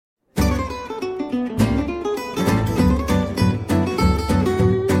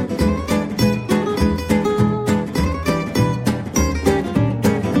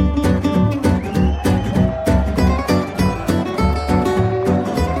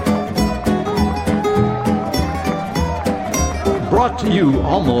brought to you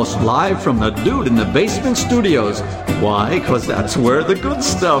almost live from the Dude in the Basement Studios. Why? Because that's where the good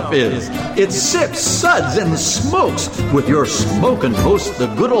stuff is. It's Sips, Suds, and Smokes with your smoking host, the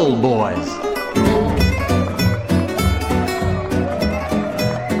Good Old Boys.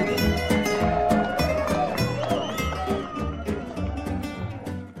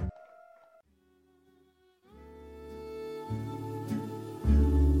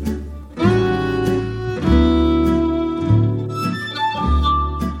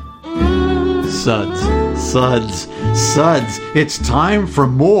 Suds. It's time for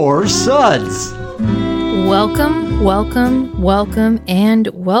more Suds. Welcome,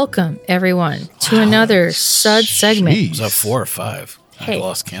 everyone, to another Sud segment. Was that 4 or 5? Hey, I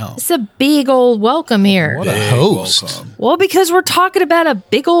lost count. It's a big old welcome here. What a host. Welcome. Well, because we're talking about a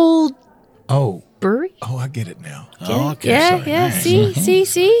big old brewery. Oh, I get it now. Oh, okay. Yeah, Sorry. yeah. Nice.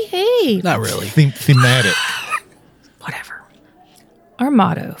 See. Hey. Not really. Thematic. Whatever. Our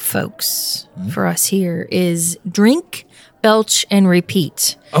motto, folks, for us here is drink, belch, and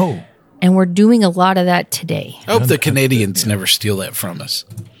repeat. Oh. And we're doing a lot of that today. I hope the Canadians never steal that from us.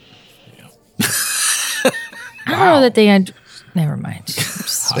 I don't know that they... Never mind.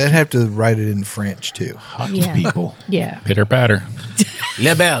 They'd have to write it in French, too. Hockey people. Yeah. Pitter patter.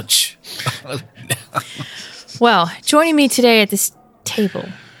 Le Belch. Well, joining me today at this table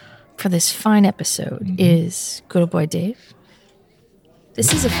for this fine episode is good old boy Dave.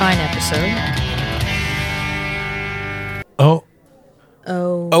 This is a fine episode. Oh,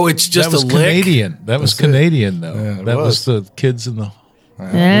 it's just that was a Canadian. That was Canadian, though. Yeah, that was the kids in the... We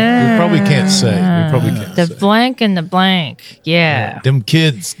Yeah. probably can't say. The blank and the blank. Yeah. Them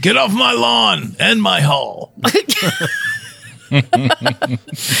kids, get off my lawn and my hall.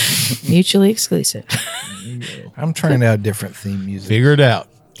 Mutually exclusive. I'm trying out different theme music. Figure it out.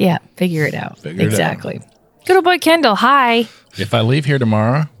 Yeah. Figure it out. Figure it out. Exactly. Good old boy Kendall. Hi. If I leave here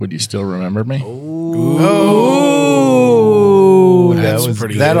tomorrow, would you still remember me? Oh, That's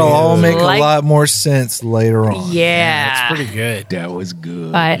pretty good. that'll all make Like- a lot more sense later on. Yeah. That's pretty good. That was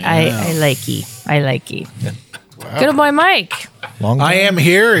good. I like ye. Good old boy Mike. Long I time. am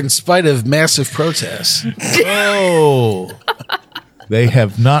here in spite of massive protests. Oh. They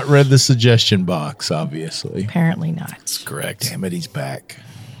have not read the suggestion box, obviously. Apparently not. Correct. Damn it, he's back.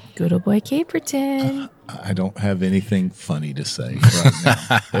 Good old boy Caperton. I don't have anything funny to say right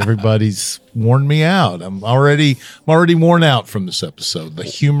now. Everybody's worn me out. I'm already worn out from this episode. The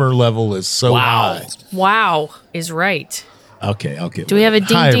humor level is so high. Wow is right. Okay. Do we have a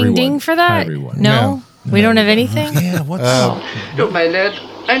ding, Hi, ding, everyone. ding for that? Hi, everyone. No? We don't have anything? Yeah, what's Don't mind that.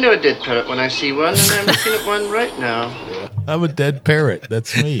 I know a dead parrot when I see one, and I'm looking at one right now. I'm a dead parrot.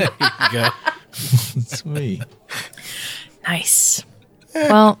 That's me. Go. That's me. Nice.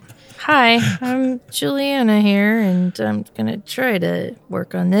 Well, hi, I'm Juliana here, and I'm going to try to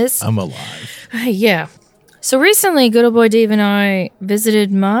work on this. I'm alive. Yeah. So recently, good old boy Dave and I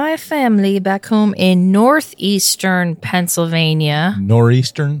visited my family back home in northeastern Pennsylvania.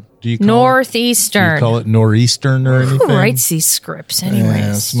 Northeastern? Do you call Northeastern. Do you call it northeastern or anything? Who writes these scripts anyways?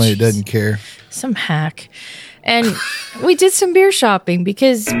 Yeah, somebody doesn't care. Some hack. And we did some beer shopping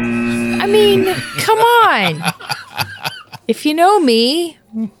because, I mean, come on. If you know me,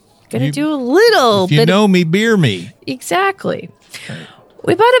 gonna do a little If you bit. know me, beer me. Exactly.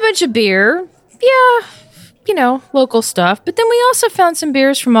 We bought a bunch of beer. Yeah, local stuff. But then we also found some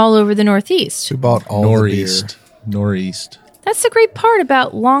beers from all over the Northeast. We bought all Northeast. Northeast. That's the great part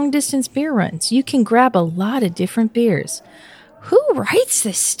about long distance beer runs. You can grab a lot of different beers. Who writes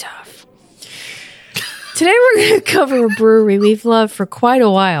this stuff? Today we're going to cover a brewery we've loved for quite a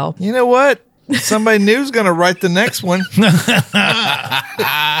while. You know what? Somebody new's going to write the next one.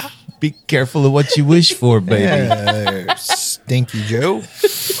 Be careful of what you wish for, baby. Stinky Joe.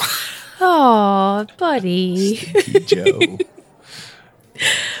 Oh, buddy. Joe.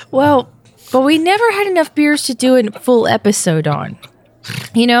 Well, but we never had enough beers to do a full episode on.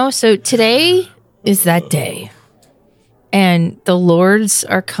 So today is that day. And the Lords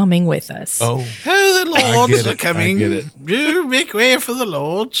are coming with us. Oh, Oh, the Lords are coming. I get it. Do make way for the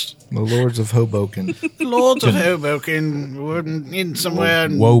Lords. The Lords of Hoboken. The Lords of Hoboken were in somewhere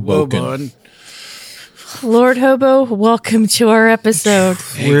in Woboken. Woburn. Lord Hobo, welcome to our episode.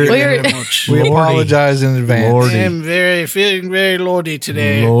 Very much. We apologize in advance. Lordy. I am feeling very lordy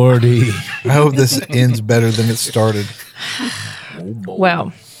today. Lordy. I hope this ends better than it started.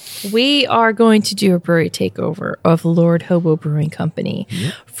 Well, we are going to do a brewery takeover of Lord Hobo Brewing Company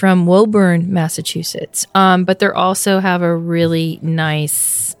from Woburn, Massachusetts. But they also have a really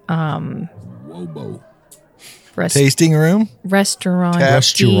nice Wobo. Tasting room? restaurant,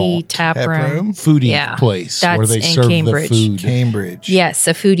 Restaurant. tap room. Foodie Yeah, place that's where they in serve Cambridge. the food. Cambridge. Yes,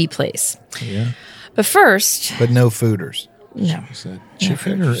 a foodie place. Yeah. But first, But no fooders. no, Is that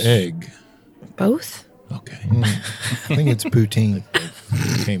chicken or egg? both. Okay. I think it's poutine.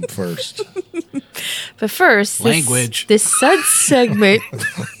 Came first. But first, Language. This Suds segment.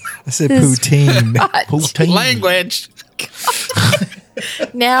 I said poutine. Poutine. Language.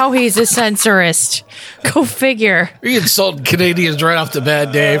 Now he's a censorist. Go figure. You insulting Canadians right off the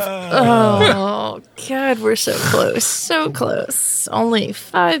bat, Dave. Oh God, we're so close, so close. Only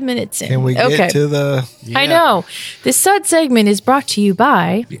 5 minutes in. Can we get to the... I know. This Sud segment is brought to you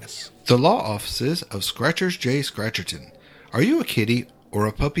by The law offices of Scratchers J. Scratcherton. Are you a kitty or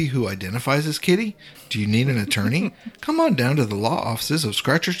a puppy who identifies as kitty? Do you need an attorney? Come on down to the law offices of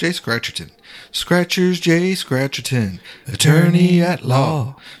Scratchers J. Scratcherton. Scratchers J. Scratcherton, attorney at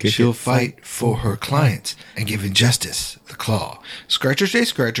law. She'll fight for her clients and give injustice the claw. Scratchers J.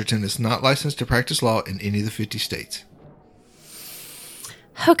 Scratcherton is not licensed to practice law in any of the 50 states.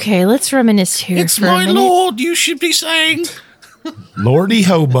 Okay, let's reminisce here. It's for a my minute. lord, you should be saying. Lordy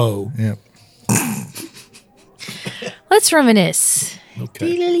Hobo. Yeah. Let's reminisce.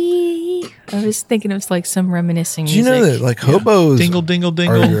 Okay. I was thinking of like some reminiscing Do you music. know that like hobos Dingle, dingle,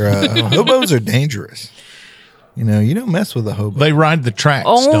 dingle. hobos are dangerous? You know, you don't mess with a hobo. They ride the tracks,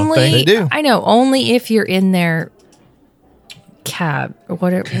 don't Only they? They do. I know. Only if you're in their cab or what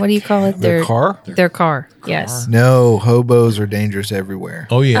do you call it? Their car? Their car. Yes. No, hobos are dangerous everywhere.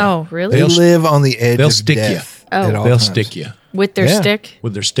 Oh, yeah. Oh, really? They live on the edge they'll of stick you. death. Oh. at all They'll times. stick you With their Yeah. stick.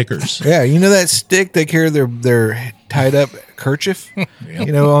 with their stickers. Yeah, you know that stick they carry their tied up kerchief,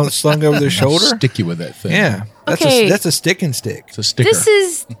 you know, slung over their shoulder. Stick you with that thing. Yeah, Okay. that's a stick and stick. It's a sticker. This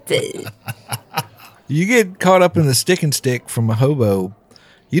is You get caught up in the stick and stick from a hobo,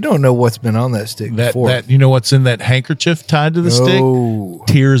 you don't know what's been on that stick before. that you know what's in that handkerchief tied to the stick? Oh.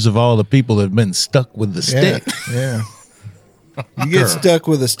 Tears of all the people that have been stuck with the Yeah, stick. yeah. You get stuck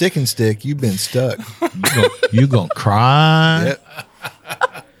with a stick and stick, you've been stuck. You gonna cry? Yep.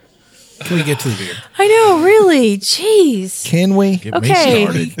 Can we get to the beer? I know, really. Jeez. Can we? Get Okay. me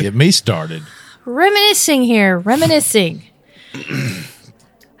started. Get me started. Reminiscing here. Reminiscing.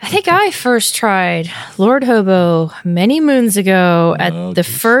 I think I first tried Lord Hobo many moons ago at the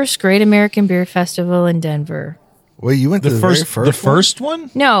first Great American Beer Festival in Denver. Well, you went to The the first, very the first one?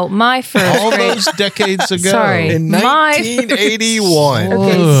 first one? No, my first. All great- those decades ago. Sorry. In My 1981.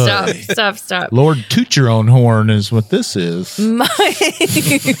 Okay, stop. Lord, toot your own horn is what this is.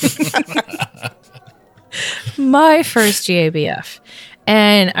 My first GABF.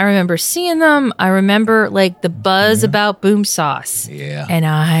 And I remember seeing them. I remember like the buzz about boom sauce. Yeah. And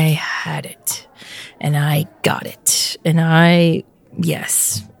I had it. And I got it. And it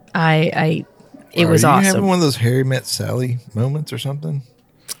was Are you awesome. having one of those Harry Met Sally moments or something?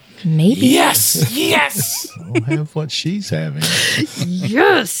 Maybe. Yes. I'll have what she's having.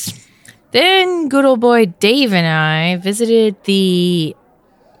 Yes. Then good old boy Dave and I visited the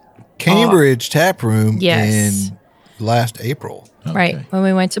Cambridge Tap Room Yes. in last April. right when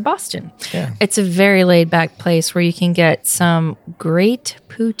we went to Boston. Yeah. It's a very laid back place where you can get some great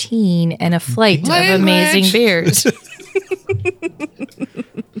poutine and a flight of amazing beers.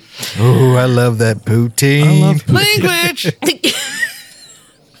 Oh, I love that poutine. Language.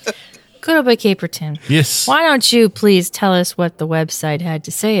 Good old boy Caperton. Yes. Why don't you please tell us what the website had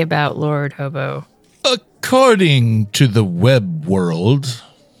to say about Lord Hobo? According to the web world,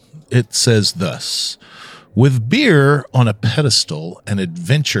 it says thus: with beer on a pedestal and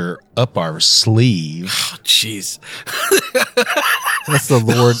adventure up our sleeve, Jeez. That's the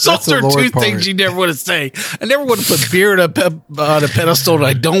Lord. That's Those the are Lord two part. things you never want to say. I never want to put beer on a pedestal, and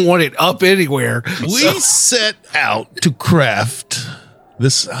I don't want it up anywhere. we set out to craft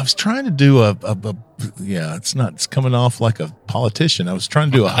this. I was trying to do it's coming off like a politician. I was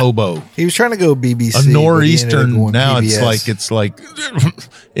trying to do a hobo. He was trying to go BBC. A but he ended up nor'eastern. going Now PBS. it's like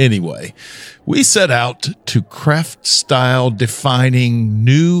anyway, we set out to craft style defining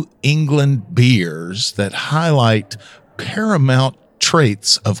New England beers that highlight paramount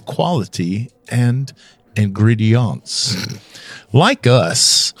traits of quality and ingredients. like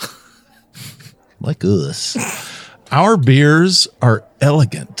us, our beers are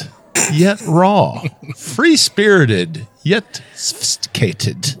elegant yet raw, free-spirited yet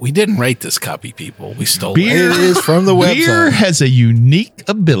sophisticated. We didn't write this copy, people. We stole Beer- it. It is from the Beer website. has a unique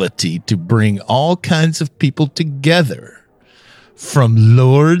ability to bring all kinds of people together, from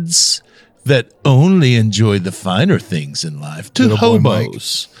lords that only enjoy the finer things in life to Little boy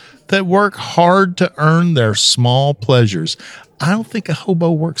hobos that work hard to earn their small pleasures. I don't think a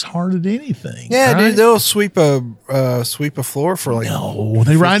hobo works hard at anything. Yeah, right? dude, they'll sweep a floor for like. No,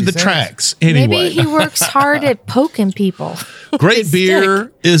 they ride the 50 cents. tracks anyway. Maybe he works hard at poking people. Great His beer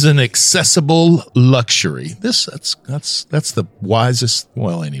stick. is an accessible luxury. That's the wisest.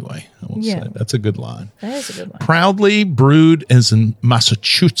 Well, anyway, I won't Yeah. say it. That's a good line. That is a good one. Proudly brewed as in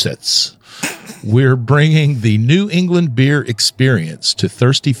Massachusetts, we're bringing the New England beer experience to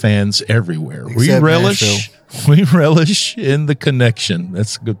thirsty fans everywhere. Except Nashville. We relish in the connection.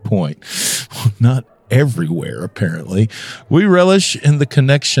 That's a good point. Not everywhere, apparently. We relish in the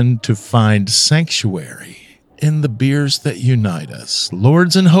connection to find sanctuary in the beers that unite us.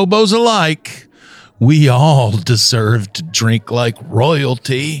 Lords and hobos alike, we all deserve to drink like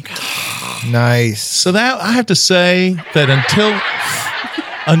royalty. Nice. So that I have to say that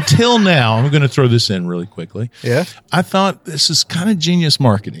until now, I'm going to throw this in really quickly. Yeah. I thought this is kind of genius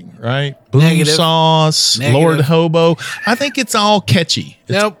marketing, right? Boom Negative. sauce, Negative. Lord Hobo. I think it's all catchy.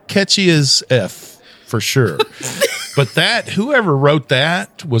 It's Nope. catchy as F for sure. But whoever wrote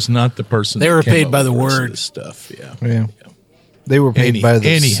that was not the person. They that were came paid up by with the rest of word. this stuff. Yeah. Yeah. They were paid by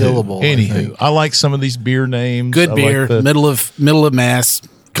the syllable. I think. Anywho, I like some of these beer names. Good I beer, like the middle of mass.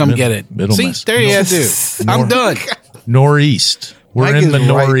 Come get it. middle See, mass. there you have to. I'm done. Northeast. We're Mike in the is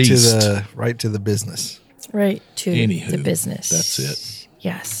Northeast. Right to the business. Right to Anywho, the business. that's it.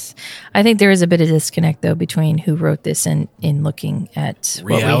 Yes. I think there is a bit of disconnect, though, between who wrote this and in looking at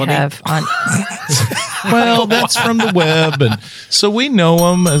what we Reality? have on. Well, that's from the web, and so we know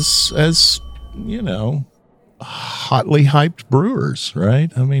them as you know, hotly hyped brewers,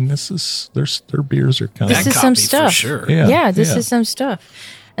 right? I mean, their beers are kind This of is some Copy for stuff. sure. Yeah, this is some stuff.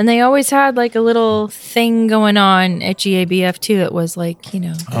 And they always had like a little thing going on at GABF too. It was like,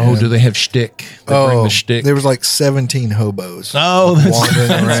 Oh, do they have shtick? They bring the shtick. There was like 17 hobos. Oh, that's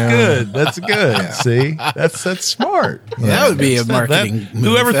wandering around. good. That's good. See, that's smart. That would be a That- marketing move,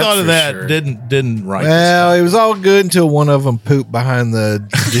 whoever that's thought of for that sure. didn't write. Well, it was all good until one of them pooped behind the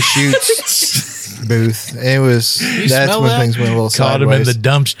Deschutes booth. That's smell when that? things went a little Caught him in sideways. the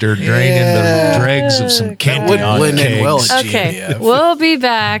dumpster, draining the dregs of some would Cantillon blend in well kegs. at okay, GABF. we'll be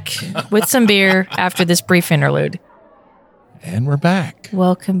back with some beer after this brief interlude. And we're back.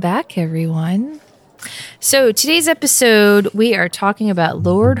 Welcome back, everyone. So today's episode, we are talking about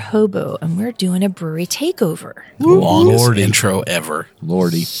Lord Hobo, and we're doing a brewery takeover. Longest Lordy. intro ever.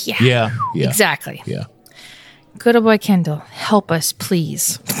 Lordy. Yeah. Yeah. Exactly. Yeah. Good old boy Kendall, help us,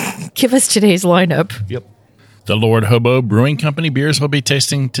 please. Give us today's lineup. Yep. The Lord Hobo Brewing Company beers we'll be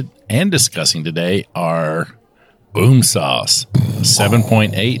tasting and discussing today are Boom Sauce,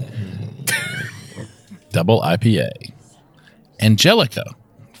 7.8 double IPA, Angelica,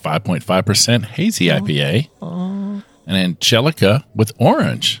 5.5% hazy IPA, and Angelica with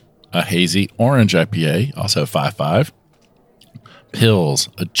orange, a hazy orange IPA, also 5.5. Pils,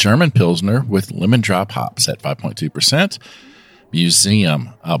 a German Pilsner with lemon drop hops at 5.2%. Museum,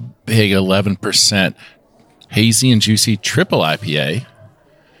 a big 11% hazy and juicy triple IPA.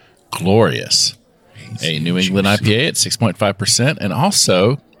 Glorious, a New England IPA at 6.5%, and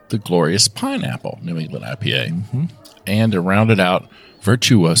also the Glorious Pineapple New England IPA. And to round it out,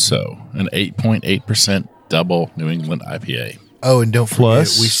 Virtuoso, an 8.8% double New England IPA. Oh, and don't forget,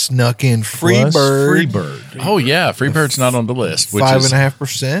 Plus- we snuck in Freebird. Freebird. Oh, yeah, Freebird's not on the list, which is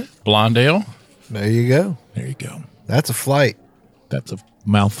 5.5%. Blonde Ale. There you go. There you go. That's a flight. That's a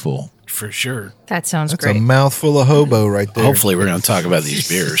mouthful. For sure. That sounds That's great. a mouthful of hobo right there. Hopefully, we're going to talk about these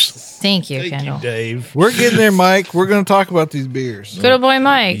beers. Thank you, Kendall. Dave. We're getting there, Mike. We're going to talk about these beers. Good old boy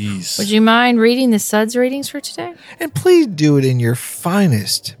Mike, Jeez. would you mind reading the Suds ratings for today? And please do it in your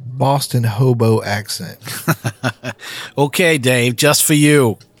finest Boston hobo accent. Okay, Dave, just for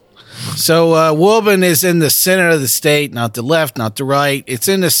you. So, Woburn is in the center of the state, not the left, not the right. It's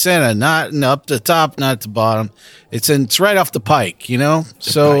in the center, not up the top, not the bottom. It's right off the Pike, you know?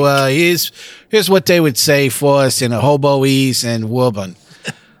 So, here's what they would say for us in a hoboese and Woburn.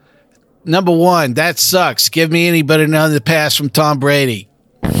 Number one, that sucks. Give me anybody another pass from Tom Brady.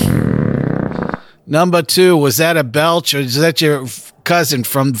 Number two, was that a belch or is that your cousin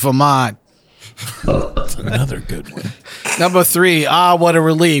from Vermont? That's another good one. Number three, what a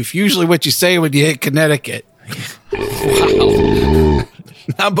relief. Usually what you say when you hit Connecticut. Wow.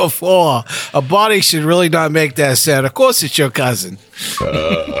 Number four, a body should really not make that sound. Of course it's your cousin.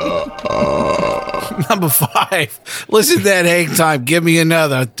 Number five, listen to that hang time. Give me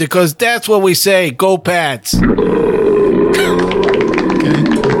another. Because that's what we say. Go Pats. Okay.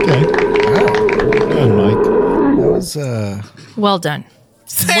 Good, Mike. That was Well done.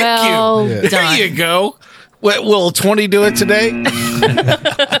 Thank Well you. There done. you go. Will 20 do it today?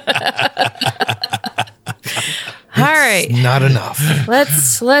 All right. right. Not enough.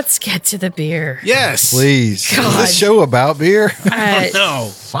 Let's get to the beer. Yes. Please. Is God. this show about beer? No.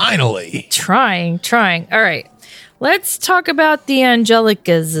 Finally. Trying. All right. Let's talk about the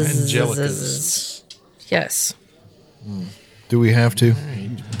Angelicas. Angelicas. Yes. Do we have to?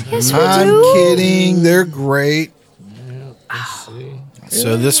 Yes, we I'm do. kidding. They're great.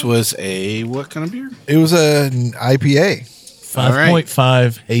 So this was a what kind of beer? It was an IPA.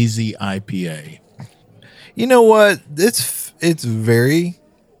 5.5 hazy IPA. You know what? It's very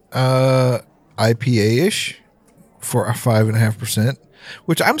IPA-ish for a 5.5%,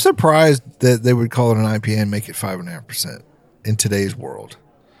 which I'm surprised that they would call it an IPA and make it 5.5% in today's world.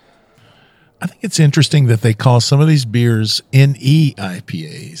 I think it's interesting that they call some of these beers NE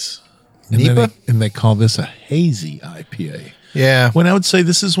IPAs. And they call this a hazy IPA. Yeah. When I would say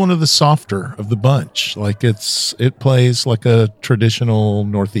this is one of the softer of the bunch. Like it plays like a traditional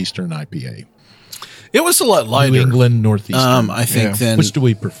Northeastern IPA. It was a lot lighter. New England Northeastern. I think then. Which do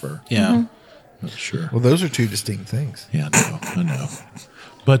we prefer? Yeah. Not sure. Well, those are two distinct things. Yeah, I know.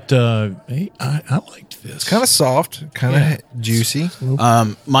 But I liked this. It's kind of soft, kind of juicy.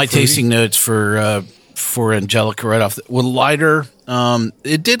 My tasting notes for Angelica right off were lighter.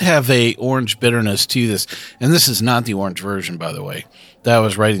 It did have a orange bitterness to this, and this is not the orange version, by the way. That I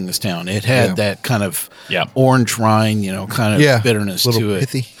was writing this down. It had that kind of orange rind, kind of bitterness to it.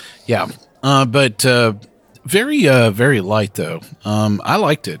 Pithy. Yeah, but very very light though. I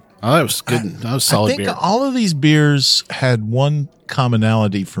liked it. That was good. That was solid I think beer. all of these beers had one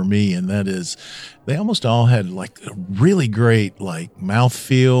commonality for me, and that is they almost all had like a really great like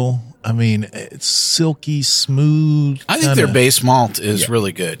mouthfeel. I mean, it's silky, smooth. I think their base malt is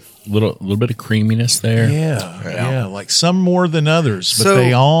really good. Little bit of creaminess there. Yeah, like some more than others, but So-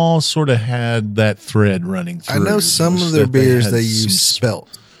 they all sort of had that thread running I through. know some was of their that beers had they some use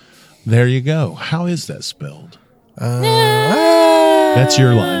spelt. There you go. How is that spelled? That's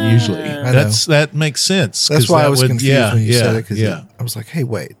your line usually. know. That makes sense. That's 'cause why that I was would- confused when you said it. Because yeah. I was like, "Hey,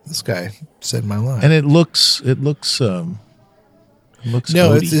 wait, this guy said my line." And it looks no,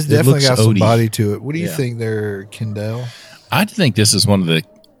 oaty. it's It definitely looks got some oaty. body to it. What do you Yeah. think there, Kendall? I think this is one of the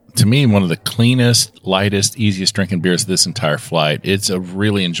cleanest, lightest, easiest drinking beers of this entire flight. It's a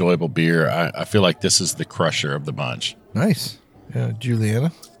really enjoyable beer. I feel like this is the crusher of the bunch. Nice,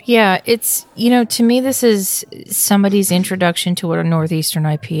 Juliana. Yeah, it's, to me, this is somebody's introduction to what a Northeastern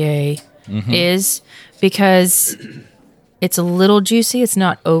IPA is, because it's a little juicy. It's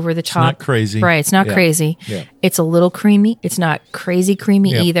not over the top. not crazy. Right. It's not Yeah. crazy. Yeah. It's a little creamy. It's not crazy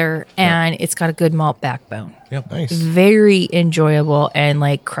creamy Yep. either. And it's got a good malt backbone. Yep. Nice. Very enjoyable and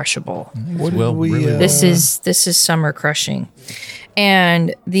like crushable. What well, did we? really This is summer crushing.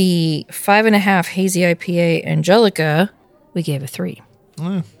 And the 5.5 hazy IPA Angelica, we gave a 3.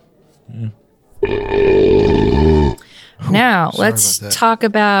 Now let's about that. talk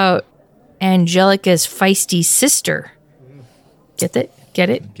about Angelica's feisty sister. Get it? Got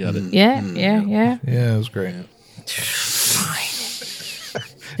it. Yeah. Yeah, it was great.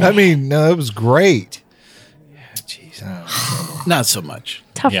 I mean, no, it was great. Yeah, jeez. Not so much.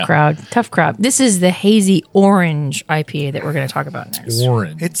 Tough Yeah. crowd. This is the hazy orange IPA that we're going to talk about next.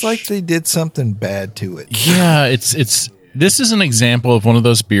 Orange. It's like they did something bad to it. Yeah, it's this is an example of one of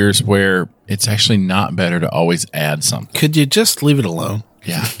those beers where it's actually not better to always add something. Could you just leave it alone?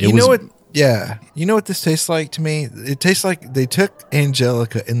 Yeah, You know what? Yeah, you know what this tastes like to me? It tastes like they took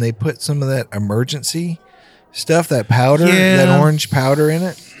Angelica and they put some of that emergency stuff, that powder, Yeah. that orange powder in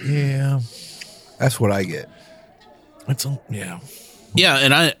it. Yeah. That's what I get. Yeah. Yeah,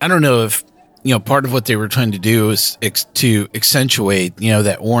 and I don't know if part of what they were trying to do is to accentuate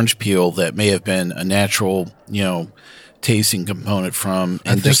that orange peel that may have been a natural tasting component from,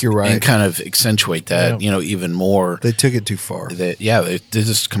 and I think you're right. and kind of accentuate that even more. They took it too far. They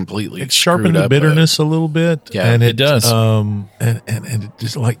just completely It sharpened screwed the up, bitterness a little bit. Yeah, and it does. And it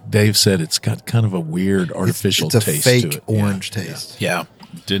just like Dave said, it's got kind of a weird artificial it's a taste fake to it. orange Yeah. taste. Yeah,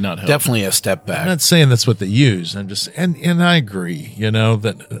 did not help. definitely a step I'm back. not saying that's what they use. I'm just and I agree.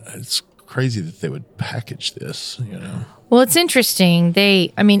 That it's crazy that they would package this. Well, it's interesting.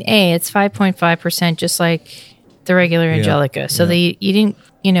 It's 5.5%, just like the regular Angelica. So you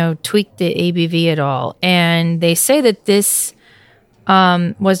didn't, tweak the ABV at all. And they say that this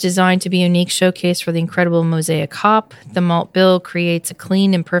was designed to be a unique showcase for the incredible mosaic hop. The malt bill creates a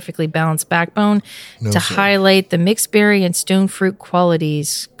clean and perfectly balanced backbone to highlight the mixed berry and stone fruit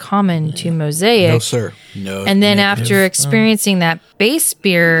qualities common to mosaic. No, sir. No, And then after experiencing that base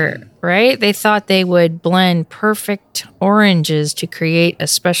beer right? They thought they would blend perfect oranges to create a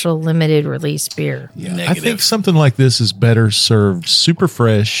special limited release beer. Yeah, I think something like this is better served super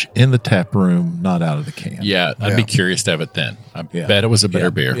fresh in the tap room, not out of the can. Yeah, I'd be curious to have it then. I bet it was a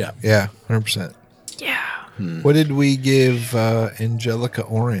better beer. Yeah. Yeah, 100%. Yeah. What did we give Angelica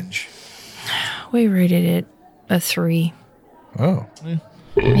Orange? We rated it a 3. Oh.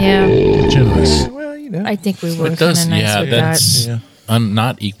 Yeah. Generous. Well, you know. I think we were It kind of does, nice yeah, with that's that.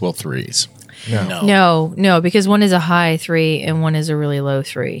 not equal threes. No. No, because one is a high 3 and one is a really low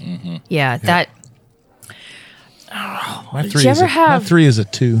 3. Mm-hmm. Yeah, that. My Did you ever my have? 3 is a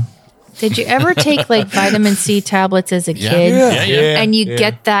 2. Did you ever take like vitamin C tablets as a kid? Yeah. And you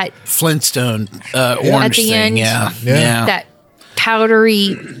get that Flintstone orange At the thing. end. Yeah. that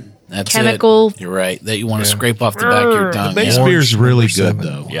powdery That's chemical. It. You're right. That you want to scrape off the back of your tongue. Base Yeah. beer's really number good, 7.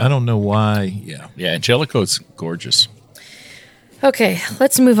 though. Yeah. I don't know why. Yeah. Yeah, Angelico's gorgeous. Okay,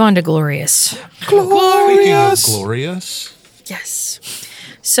 let's move on to Glorious. Speaking of glorious, Yes.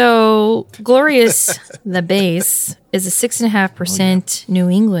 So Glorious, the base, is a 6.5% New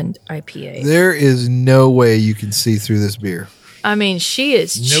England IPA. There is no way you can see through this beer. I mean, she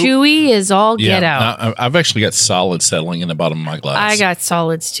is chewy as all get out. I've actually got solid settling in the bottom of my glass. I got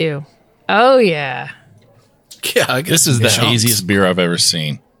solids too. Oh yeah. Yeah, I This is the haziest beer I've ever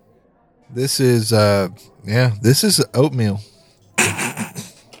seen. This is, this is oatmeal.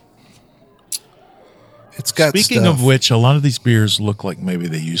 It's got speaking stuff. of which, a lot of these beers look like maybe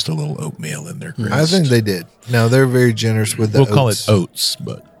they used a little oatmeal in their grist. I think they did. No, they're very generous with the We'll call oats. it oats,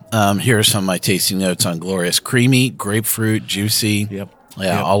 but Here are some of my tasting notes on Glorious. Creamy, grapefruit, juicy. Yep. Yeah,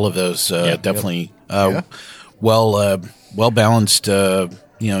 Yep. all of those definitely Yeah. well balanced.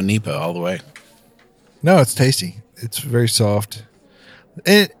 NEPA all the way. No, it's tasty. It's very soft.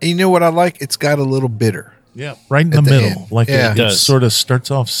 And you know what I like? It's got a little bitter. yeah, right in the At the middle. end. Like Yeah. it It does. sort of starts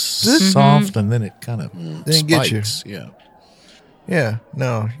off soft and then it kind of Then it gets you. spikes. Yeah, Yeah,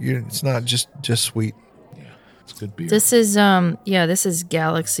 no, it's not just sweet. it's good beer. This is this is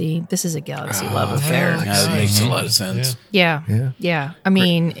Galaxy. This is a Galaxy love affair. That makes a lot of sense. Yeah. Yeah. Yeah. I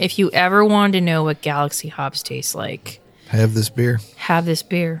mean, if you ever want to know what Galaxy hops taste like, Have this beer. have this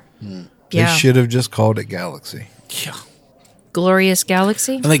beer. They Yeah. should have just called it Galaxy. Yeah, Glorious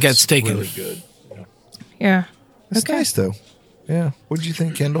Galaxy. I think that's taken. really good. Yeah. That's nice though. Yeah. What did you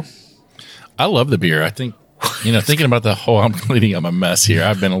think, Kendall? I love the beer. I think, thinking about the whole, I'm cleaning up a mess here.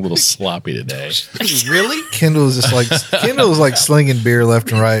 I've been a little sloppy today. Really? Kendall is just like Kendall is like slinging beer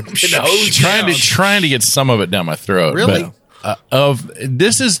left and right. trying to get some of it down my throat. Really? But,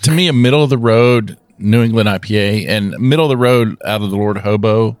 this is to me a middle of the road New England IPA, and middle of the road out of the Lord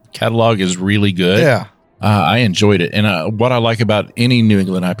Hobo catalog is really good. Yeah. I enjoyed it, and what I like about any New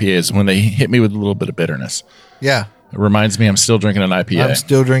England IPA is when they hit me with a little bit of bitterness. Yeah. It reminds me I'm still drinking an IPA. I'm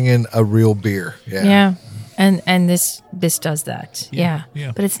still drinking a real beer. Yeah. Yeah. And this does that. Yeah.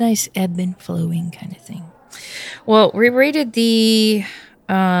 yeah. But it's nice ebb and flowing kind of thing. Well, we rated the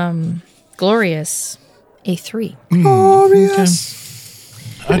Glorious a 3.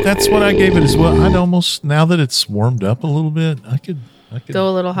 That's what I gave it as well. I'd almost, now that it's warmed up a little bit, I could Go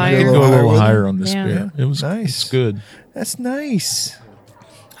a little I higher. could go a little with it. higher on this Yeah. beer. It was Nice. It's good. That's nice.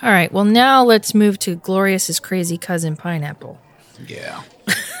 All right. Well, now let's move to Glorious's crazy cousin Pineapple. Yeah.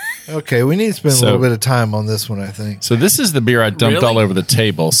 Okay, we need to spend a So- little bit of time on this one, I think. So this is the beer I dumped Really? all over the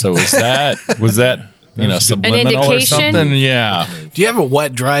table. So was that subliminal or indication? something? Yeah. Do you have a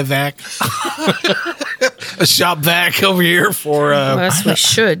wet dry vac? A shop vac over here for Yes, we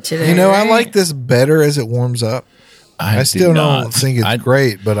should today. You know, I right? like this better as it warms up. I do still don't not. think it's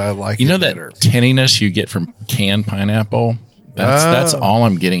great, but I like it that better. tinniness you get from canned pineapple. That's all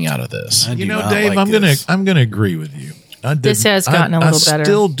I'm getting out of this. I do not Dave, like I'm gonna agree with you. This has gotten a little better. I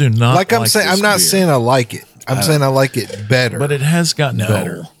still do not Like I'm saying, this I'm not beer, saying I like it. I'm saying I like it better. but it has gotten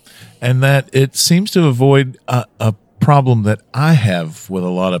better, and that it seems to avoid a problem that I have with a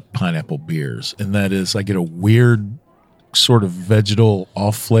lot of pineapple beers, and that is I get a weird sort of vegetal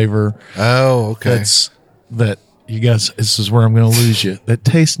off flavor. Oh, okay. That you guys, this is where I'm going to lose you. That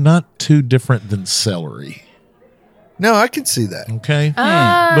tastes not too different than celery. No, I can see that. Okay,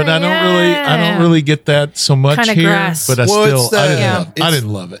 Ah, but I don't really get that so much Kinda here. grass. But I Well, still, it's the- I didn't yeah. love it. I It's-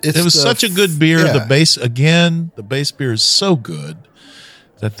 didn't love it. it's It was the- such a good beer. yeah. The base beer is so good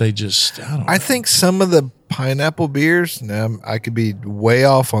that they just, I don't know. I think some of the pineapple beers, now I could be way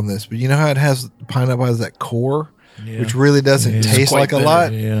off on this, but you know how it has pineapple has that core, which really doesn't Yeah. taste quite like a bitter.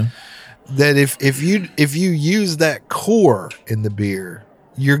 lot. Yeah. That if you use that core in the beer,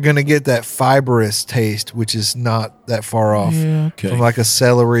 you're gonna get that fibrous taste, which is not that far off Yeah, okay. from like a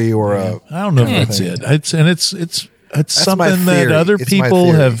celery or a. I don't know if that's it. It's It's That's my something that theory. other It's my people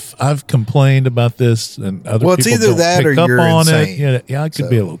theory. have. I've complained about this, and other Well, it's people either don't that pick or up you're on insane. it. Yeah, I could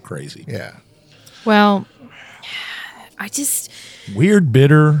be a little crazy. Yeah. Well, I just Weird,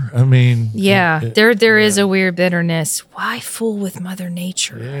 bitter. I mean, there is a weird bitterness. Why fool with Mother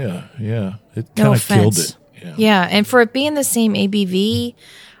Nature? yeah. It No kind of killed offense. it. Yeah, and for it being the same ABV,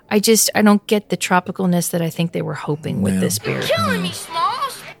 I don't get the tropicalness that I think they were hoping with this beer.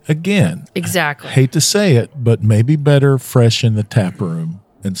 Again, Exactly. hate to say it, but maybe better fresh in the tap room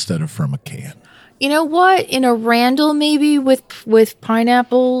instead of from a can. You know what? In a Randall, maybe with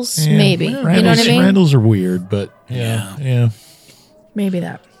pineapples, Yeah, maybe. You know what I mean? Randalls are weird, but yeah. Maybe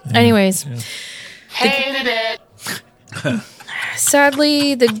that. Anyways.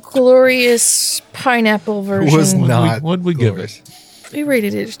 Sadly, the glorious pineapple version. Was not. What'd we give it? We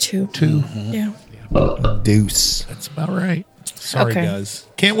rated it a 2. 2. Yeah. Deuce. That's about right. Sorry, Okay. guys.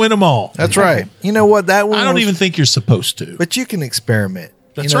 Can't win them all. That's right. You know what? That one. I don't was- even think you're supposed to. But you can experiment.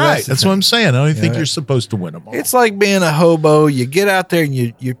 That's You know, right. the That's thing. what I'm saying. I don't even think Yeah. you're supposed to win them all. It's like being a hobo. You get out there and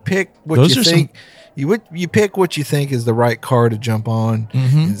you pick what Those you are think. You pick what you think is the right car to jump on.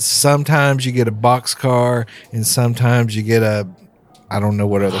 And sometimes you get a box car, and sometimes you get a. I don't know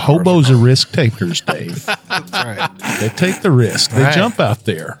what other cars Hobos are risk takers, Dave. That's right. They take the risk. They Right. jump out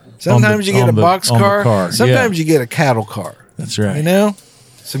there. Sometimes you get a box car. car. Sometimes Yeah. you get a cattle car. That's right. You know.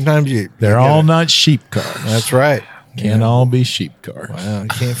 Sometimes you. They're you get all a- not sheep cars. That's right. Can't all be sheep cars. Wow, you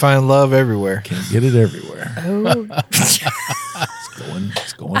can't find love everywhere. Can't get it everywhere. Oh.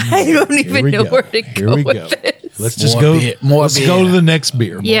 It's going. I don't Here even we know go. where to Here go we with go. this. Let's just More go. beer, more let's beer. go to the next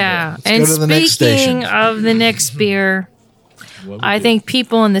beer. More Yeah. Let's And go to the next speaking station. of the next beer, beer. I think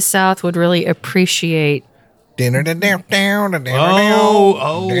people in the South would really appreciate.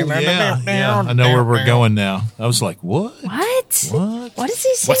 Oh, yeah. I know where we're going now. I was like, what? What? What is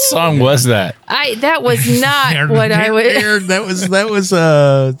he saying? What song was that? That was not what I would. That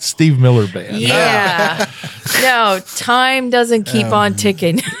was Steve Miller Band. Yeah. No, time doesn't keep on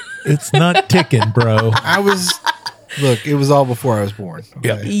ticking. It's not ticking, bro. I was. Look, it was all before I was born.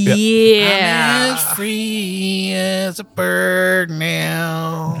 Okay? Yeah. Free as a bird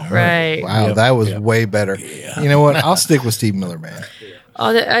now. Right. Wow, Yep, that was yep. way better. You know what? I'll stick with Steve Miller Band.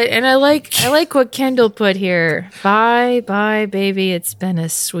 Oh, I like what Kendall put here. Bye, bye, baby. It's been a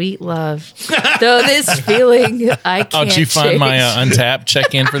sweet love. Though this feeling I can't. Oh, did you find my change. Untapped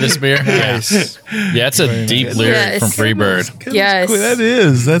check-in for this beer? Nice. Yeah, it's a deep lyric Yes. from Freebird. Yes. That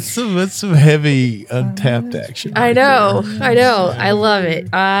is. That's some heavy untapped action. I know. I love it.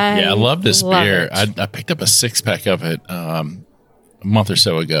 Yeah, I love this beer. it. I picked up a 6-pack of it a month or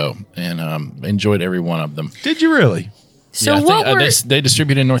so ago and enjoyed every one of them. Did you really? So Yeah, what we're they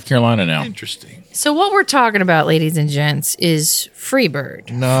distribute in North Carolina now. Interesting. so what we're talking about, ladies and gents, is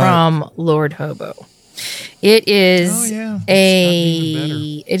Freebird No. from Lord Hobo. It is Oh, yeah. That's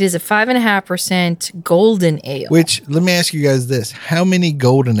even it is a 5.5% golden ale. Which, let me ask you guys this: how many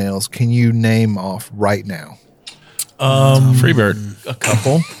golden ales can you name off right now? Freebird. A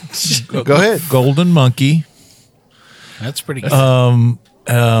couple. Go ahead. Golden Monkey. That's pretty good.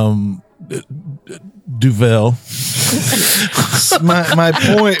 Duvel.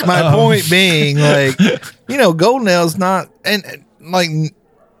 my point being, like, golden ale's not, and like,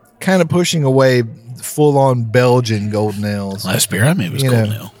 kind of pushing away full on Belgian golden ales. Last beer I made was You Golden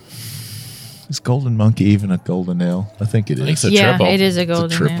know. Ale. Is Golden Monkey even a golden ale? I think it is. I think it's a yeah, triple. it is a It's a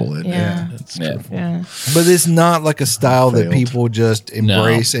golden triple. ale. Isn't Yeah. it? It's Yeah. triple. Yeah. But it's not like a style that Failed. people just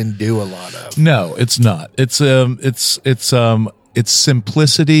embrace and do a lot of. No, it's not. Its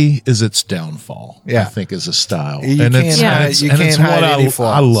simplicity is its downfall. Yeah. I think is a style, You and can't it's hide- and it's, you and can't it's hide what any I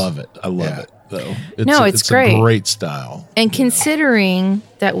flaws. love it. I love Yeah. it though. No, it's great. a great style. And considering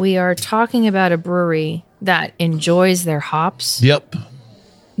that we are talking about a brewery that enjoys their hops, Yep.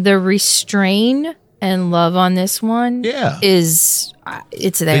 the restrain and love on this one Yeah. is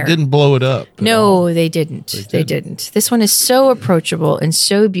it's there. They didn't blow it up. at all. No, they didn't. They didn't. This one is so approachable and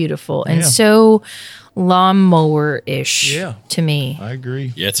so beautiful and Yeah. so lawnmower-ish Yeah. to me. I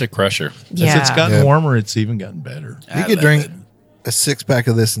agree. Yeah, it's a crusher. Yeah. As it's gotten Yeah. warmer, it's even gotten better. You could drink a 6-pack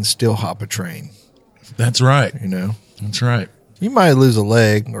of this and still hop a train. That's right. That's right. You might lose a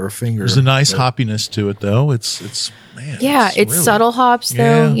leg or a finger. There's a nice but- hoppiness to it, though. It's man. Yeah, it's really- subtle hops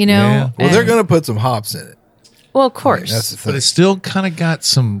though, Yeah, you know. yeah. Well, they're and- going to put some hops in it. Well, of course. That's the But thing. it's still kind of got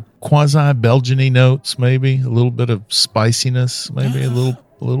some quasi Belgian-y notes, maybe a little bit of spiciness, maybe a little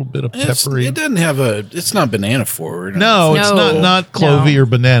little bit of peppery. It doesn't have it's not banana forward. No, it's No. not clovey No. or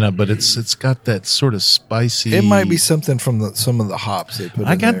banana, but it's got that sort of spicy. It might be something from some of the hops they put.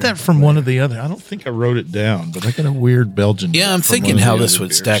 I in got there. that from one of the other. I don't think I wrote it down, but I got a weird Belgian. Yeah, I'm from thinking one of how the this other would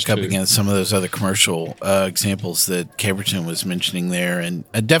beers, stack up too. against some of those other commercial examples that Caperton was mentioning there, and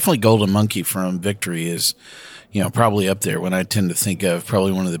definitely Golden Monkey from Victory is, probably up there when I tend to think of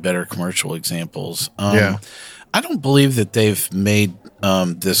probably one of the better commercial examples. Yeah. I don't believe that they've made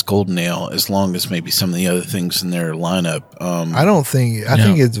this golden ale as long as maybe some of the other things in their lineup. I don't think. I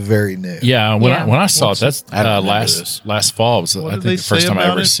think it's very new. Yeah, when I saw it, that's I don't remember this. last fall was What I did think they the first say time I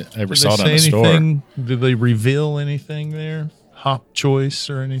about ever it? ever Did saw it they in the say store. anything? Did they reveal anything there? Hop choice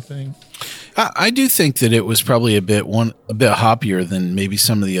or anything? I do think that it was probably a bit hoppier than maybe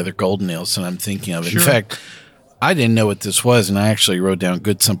some of the other golden ales that I'm thinking of. In fact, I didn't know what this was, and I actually wrote down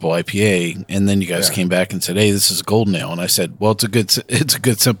Good Simple IPA, and then you guys came back and said, "Hey, this is a golden ale," and I said, "Well, it's a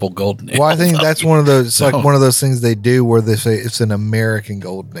good simple golden ale." Well, I think that's one of those. It's like one of those things they do where they say it's an American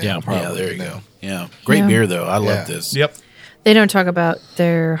golden ale. Yeah, probably, Yeah, there you know. go. Yeah, great beer though. I love this. Yep. They don't talk about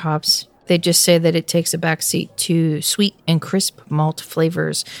their hops. They just say that it takes a backseat to sweet and crisp malt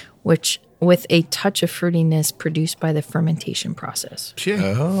flavors, which with a touch of fruitiness produced by the fermentation process.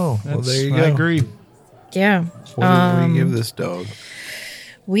 Oh, well, there you go. I agree. Yeah. What did we give this dog?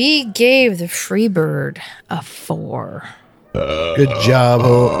 We gave the Freebird a 4. Good job,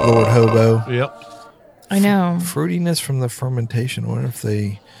 Lord Hobo. Yep. I know. Fruitiness from the fermentation. What if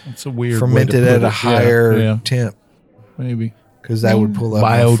they It's a weird way to fermented put at a it. higher Yeah, temp? maybe Because that would pull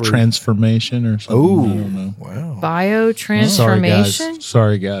out more fruit. biotransformation or something. I don't know. Wow. Biotransformation?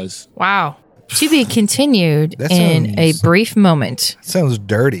 Sorry, guys. Wow. To be continued That in a sounds- brief moment. Sounds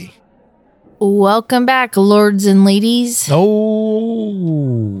dirty. Welcome back, lords and ladies,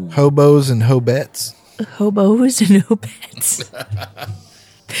 Oh, Hobos and hobettes. hobos and hobets.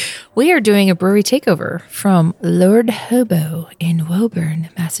 We are doing a brewery takeover from Lord Hobo in Woburn,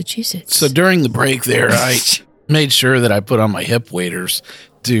 Massachusetts. So during the break there, I made sure that I put on my hip waders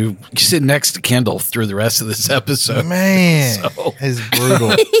to sit next to Kendall through the rest of this episode. Man, it's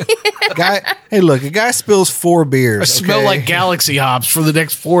brutal. Hey, look, a guy spills 4 beers. I smell okay? like galaxy hops for the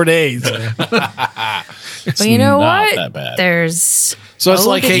next 4 days. But you know not what? that bad. There's So it's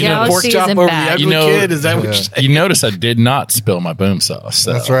like the hating a pork galaxy chop isn't over bad. the ugly You know- kid. Is that what you're saying? You notice I did not spill my boom sauce.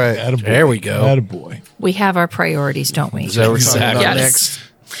 So. That's right. attaboy. There we go. Attaboy. We have our priorities, don't we? Is that what we're talking about Yes. next?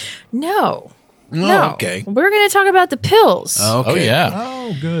 No. Oh, No. okay. We're going to talk about the pills. Okay. Oh yeah.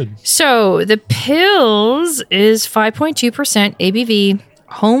 Oh, good. So the pills is 5.2% ABV,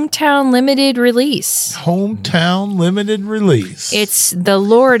 hometown limited release. Hometown limited release. It's the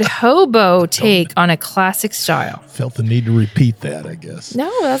Lord Hobo take on a classic style. Felt the need to repeat that, I guess.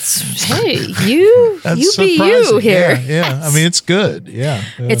 No, that's you That's be you surprising. here. Yeah. I mean, it's good. Yeah.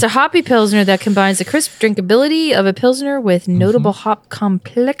 It's a hoppy pilsner that combines the crisp drinkability of a pilsner with notable hop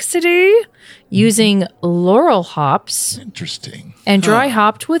complexity, using laurel hops interesting. and dry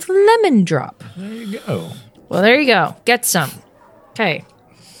hopped with lemon drop. There you go. Well, there you go. Get some. Okay.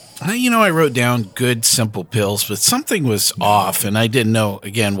 I wrote down good, simple pills, but something was off, and I didn't know,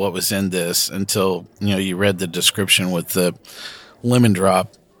 again, what was in this until, you read the description with the lemon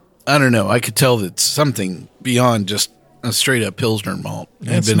drop. I don't know. I could tell that something beyond just a straight-up Pilsner malt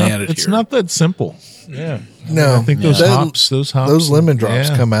had been added It's here. not that simple. Yeah. No, I think those Those- hops, those lemon drops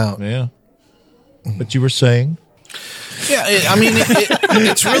yeah, come out. Yeah. But you were saying? Yeah,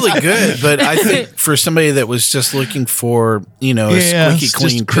 it's really good, but I think for somebody that was just looking for, squeaky it's clean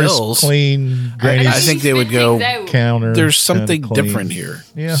just crisp, pills, clean, grainy I think they would go, counter. there's something kinda clean. different here.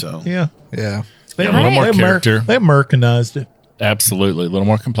 Yeah. So. Yeah. Yeah. They, a little more they character. They Americanized it. Absolutely. A little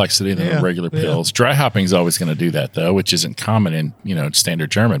more complexity than Yeah, regular yeah. pills. Dry hopping is always going to do that, though, which isn't common in,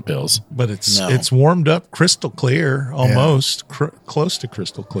 standard German pills. But it's No. it's warmed up crystal clear, almost close to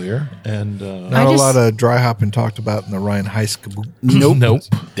crystal clear, and Not a lot of dry hopping talked about in the Ryan High School. Nope.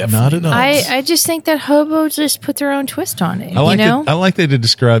 Definitely not at all. I just think that Hobo just put their own twist on it. I like you know? it. I like they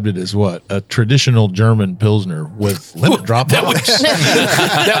described it as what a traditional German pilsner with lemon drop hops.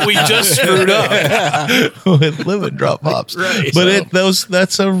 that we just screwed up. With lemon drop hops, Right. But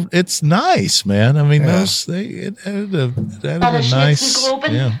it's nice, man. I mean, it added a nice,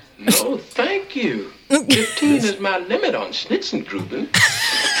 yeah. No, thank you. 15 is my limit on Schnitzengruben.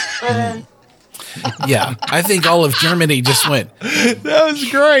 Yeah, I think all of Germany just went, That was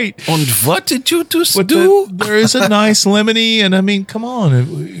great. and what did you just But do? there is a nice lemony, and I mean, come on,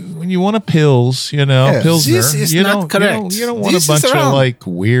 when you want a pills, Yeah. pilsner, This is you not don't, correct. You don't want This a is bunch of wrong. like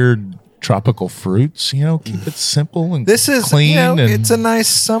weird tropical fruits. Keep it simple and This is clean. and it's a nice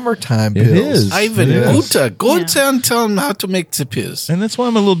summertime It pill. is. Ivan, It is. go and tell them how to make the pills. And that's why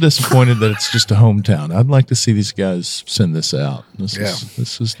I'm a little disappointed that it's just a hometown. I'd like to see these guys send this out.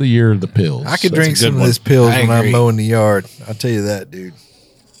 This is the year of the pills. I could So- drink a good some of one. this pills I when I'm agree. mowing the yard. I'll tell you that, dude.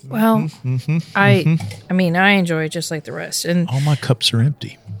 Well, I mean, I enjoy it just like the rest, and All my cups are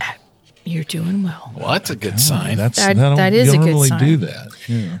empty. you're doing well. Well, that's a good sign. That's That- I don't that is a good normally sign. do that.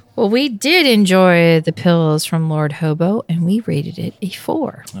 Yeah. Well, we did enjoy the pills from Lord Hobo, and we rated it a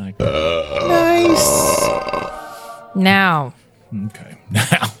 4. Now, Okay.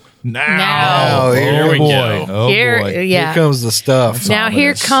 Now. Now. Oh, here we boy. go. Oh here, boy. yeah. Here comes the stuff. Now here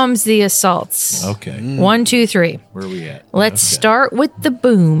ominous. comes the assaults. Okay. 1, 2, 3. Where are we at? Let's start with the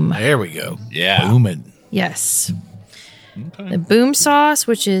boom. There we go. Yeah. Booming. Yes. The boom sauce,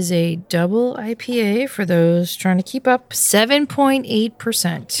 which is a double IPA for those trying to keep up,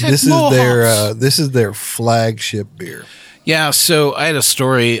 7.8%. This is their flagship beer. Yeah, so I had a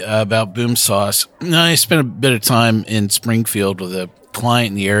story about Boom Sauce. I spent a bit of time in Springfield with a client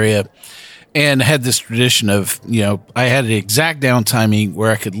in the area and had this tradition of, I had an exact downtiming where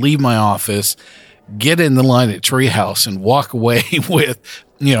I could leave my office, get in the line at Treehouse and walk away with,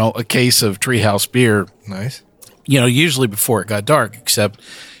 a case of Treehouse beer, Nice. usually before it got dark, except,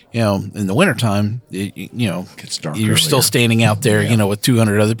 in the wintertime, Gets dark you're still earlier. standing out there, with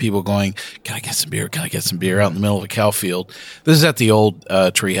 200 other people going, can I get some beer? Can I get some beer out in the middle of a cow field? This is at the old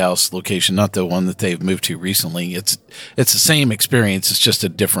Treehouse location, not the one that they've moved to recently. It's the same experience. It's just a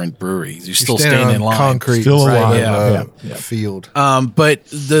different brewery. You're still standing on in line. concrete, Still in front alive. of a Yeah. field. But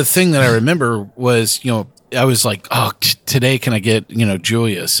the thing that I remember was, I was like, oh, today can I get,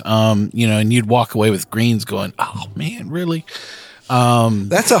 Julius? And you'd walk away with greens going, oh man, really?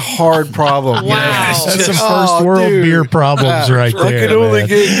 That's a hard problem. Wow. That's some Oh, first world dude. beer problems right I there. can only man.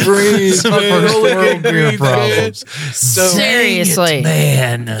 get green. Some first world beer problems. Seriously.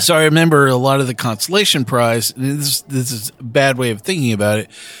 Man. So I remember a lot of the consolation prize, and this is a bad way of thinking about it,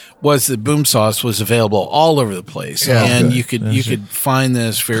 was that Boom Sauce was available all over the place. Yeah. And Okay. you could find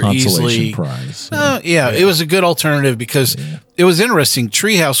this very Consolation easily. prize. It was a good alternative because it was interesting.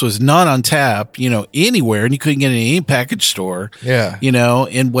 Treehouse was not on tap, anywhere, and you couldn't get it in any package store, Yeah.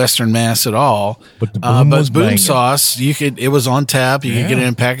 in Western Mass at all. But the Boom was Boom banging. Sauce, it was on tap. You could get it in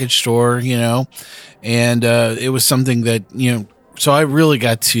a package store, and it was something that, so I really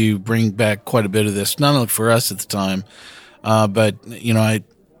got to bring back quite a bit of this, not only for us at the time, but,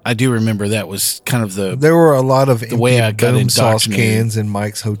 I do remember that was kind of There were a lot of way I got Boom sauce indoctrinated. cans in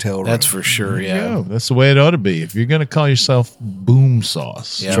Mike's hotel room. that's for sure. Yeah. Yeah, that's the way it ought to be. If you're going to call yourself Boom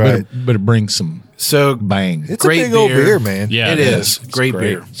Sauce, Yeah. you Right. better bring some So bang. It's Great a big old beer. beer, man. Yeah, it is great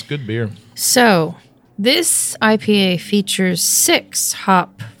beer. It's good beer. So, this IPA features 6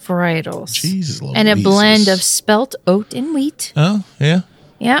 hop varietals Jesus and a Louises. blend of spelt oat and wheat. Oh, yeah.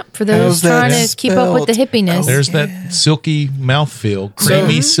 Yeah, for those How's that trying to keep up with the spelt? hippiness. There's that silky mouthfeel,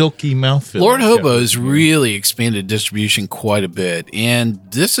 creamy, silky mouthfeel. Lord Yeah. Hobo's really expanded distribution quite a bit, and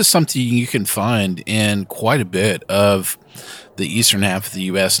this is something you can find in quite a bit of the eastern half of the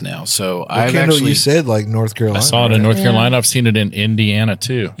U.S. now. So I've Kendall, actually you said like North I Carolina. saw it in North Yeah. Carolina. I've seen it in Indiana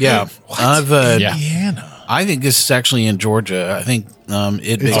too. yeah, I've Yeah. Indiana. I think this is actually in Georgia. I think it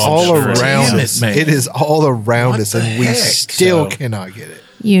It's makes all sure. around Damn us. it, man. It is all around What us, the and we heck? still So- cannot get it.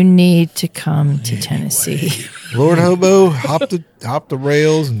 You need to come to Tennessee. Lord Hobo, hop the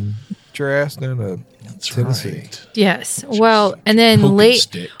rails and get your ass down to That's Tennessee. right. Yes. Well, and then Poke and late.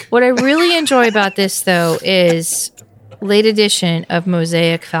 stick. What I really enjoy about this, though, is late edition of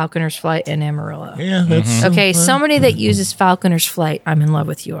Mosaic, Falconer's Flight, and Amarillo. Yeah, that's Okay, somebody that uses Falconer's Flight, I'm in love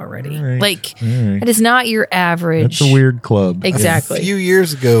with you already. All right. Like, All right. it is not your average. That's a weird club. A Exactly. few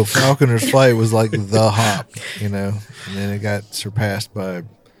years ago, Falconer's Flight was like the hop, and then it got surpassed by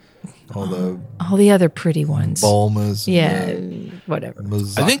all All the other pretty ones. the Bulmas. and Yeah, the whatever.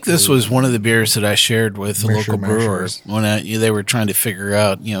 I think this was one of the beers that I shared with a Measure local brewer Mashers. when they were trying to figure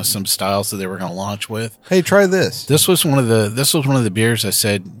out some styles that they were going to launch with. Hey, try this. This was one of the beers I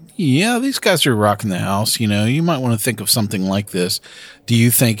said, yeah, these guys are rocking the house. You might want to think of something like this. Do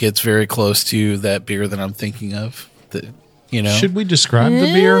you think it's very close to that beer that I'm thinking of? Should we describe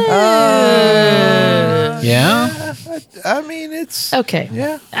the beer? Yeah. I mean, it's Okay.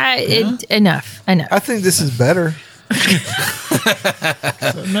 yeah. Enough. I think this is better.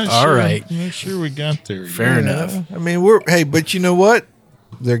 I'm not All sure. right. I'm not sure we got there. Fair enough. I mean, but you know what?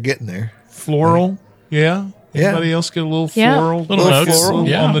 They're getting there. Floral. Yeah. Yeah. Anybody else get a little Yeah. floral? Little notes. floral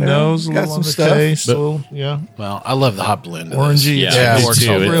Yeah. on the Yeah. nose, a Got little on some the stuff. taste. But- a little, yeah. Well, I love the hop blend of Orangey. this. Yeah, Yeah, I do it's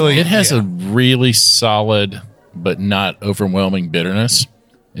too. really- It has yeah. a really solid but not overwhelming bitterness.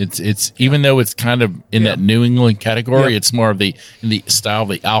 It's even though it's kind of in that New England category, it's more of in the style of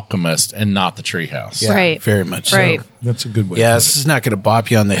the Alchemist and not the Treehouse. Yeah, Right. very much Right. so. That's a good way. Yeah, to this is not going to bop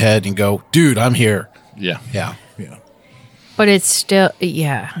you on the head and go, dude, I'm here. Yeah. Yeah. put it. Yeah. But it's still,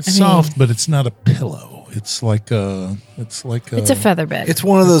 yeah. It's soft, but it's not a pillow. It's like a. It's a feather bed. It's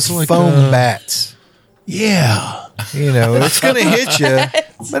one of those like foam bats. Yeah. You know, it's going to hit you,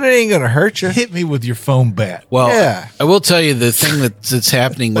 but it ain't going to hurt you. Hit me with your foam bat. Well, Yeah. I will tell you the thing that's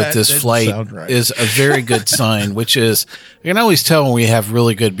happening with That this didn't flight sound right. is a very good sign, which is you can always tell when we have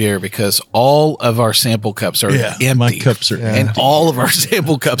really good beer because all of our sample cups are empty. My cups are And empty. all of our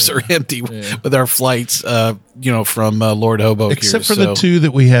sample cups are empty with our flights, from Lord Hobo Except here, for the so- 2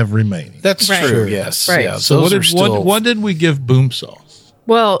 that we have remaining. That's Right. true, yes. Right. Yeah, So those are still, what did we give Boom Sauce?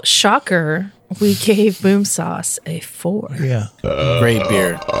 Well, shocker, we gave Boom Sauce a 4. Yeah. great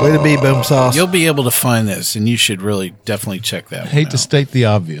beer. Way to be, Boom Sauce. You'll be able to find this, and you should really definitely check that I one hate out. to state the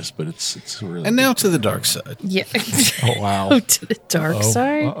obvious, but it's really. And now to the dark side. Yeah. Oh, wow. To the dark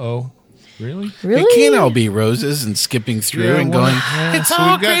side. Uh-oh. Really? Really? It can't all be roses and skipping through and going, it's So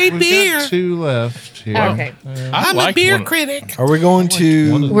all we've got- great we've beer. got 2 left here. Okay. I'm a beer critic. Are we going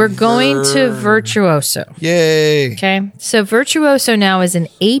to. We're going to Virtuoso. Yay. Okay. So Virtuoso now is an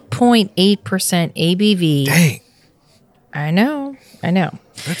 8.8% ABV. Dang. I know.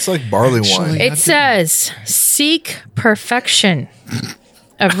 That's like barley wine. It says, seek perfection.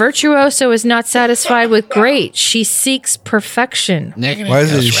 A virtuoso is not satisfied with great. She seeks perfection. Why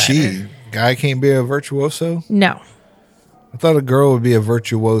is it a she? Guy can't be a virtuoso? No. I thought a girl would be a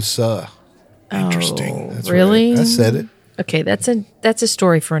virtuosa. Interesting. Oh, That's really? Right. I said it. Okay, that's a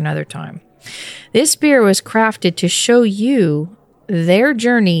story for another time. This beer was crafted to show you their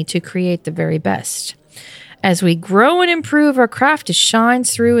journey to create the very best. As we grow and improve, our craft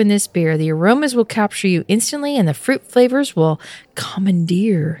shines through in this beer. The aromas will capture you instantly, and the fruit flavors will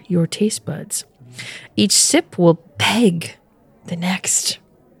commandeer your taste buds. Each sip will beg the next.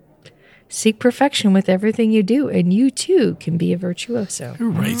 Seek perfection with everything you do, and you too can be a virtuoso.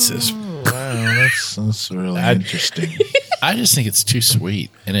 Who writes this? Wow, that's really interesting. I just think it's too sweet,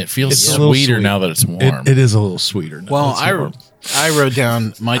 and it feels It's a little sweeter sweet. now that it's warm. It is a little sweeter. Now. Well, It's warm. I wrote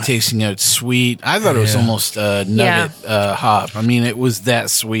down my tasting notes sweet. I thought it was almost nugget hop. I mean, it was that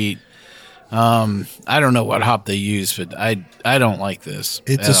sweet. I don't know what hop they use, but I don't like this.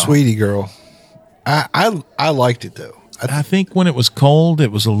 It's at a all. sweetie girl. I liked it though. I think when it was cold,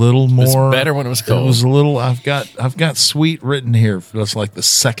 it was a little more better when it was cold. It was a little. I've got sweet written here. That's like the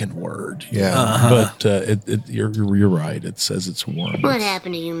second word. Yeah. But you're right. It says it's warm. What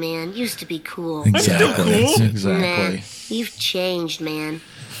happened to you, man? Used to be cool. Exactly. Nah, Exactly. you've changed, man.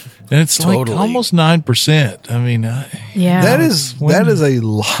 And it's Totally. like almost 9%. I mean, Yeah. That is a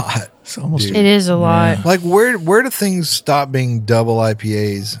lot. it's almost. It is a lot. Like where do things stop being double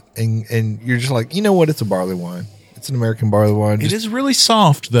IPAs and you're just like, you know what, it's a barley wine. It's an American barley wine. It is really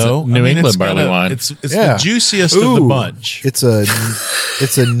soft though. New England it's barley wine. It's Yeah. the juiciest of the Ooh, bunch. It's a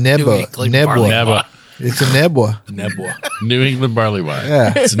nebba. Nebba. It's a nebba. Nebula. New England barley wine.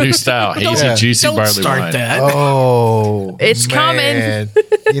 Yeah. It's a new style. Hazy, Yeah. juicy Don't barley start wine. that. Oh, It's man.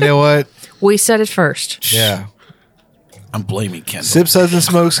 You know what? We said it first. Yeah. I'm blaming Kendall. Sip Suds and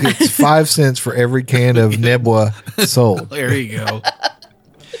Smokes gets 5 cents for every can of Nebula sold. There you go.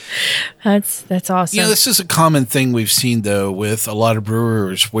 That's awesome. You know, this is a common thing we've seen though with a lot of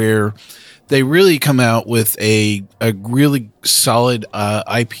brewers where they really come out with a really solid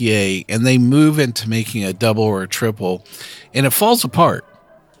IPA and they move into making a double or a triple, and it falls apart.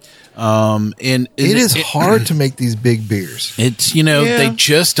 And It is hard to make these big beers. It's Yeah. they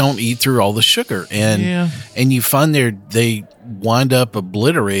just don't eat through all the sugar, and you find they wind up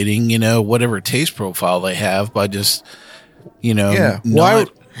obliterating whatever taste profile they have by just Yeah. Why?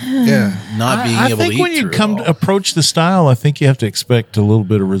 Yeah. not being I able to think eat when you through come it all. to approach the style, I think you have to expect a little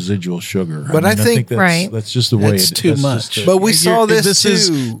bit of residual sugar. But I think- that's, Right. that's just the way That's it too that's much. just But we saw this is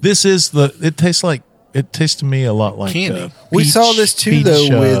too. this is the. It tastes to me a lot like Candy. We saw this too,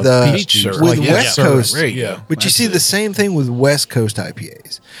 though, with peach syrup. with Like, yeah, West syrup. Coast. There you go. But you That's see it. the same thing with West Coast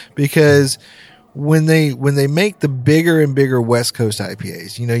IPAs because when they make the bigger and bigger West Coast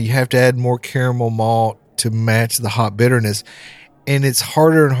IPAs, you have to add more caramel malt to match the hot bitterness, and it's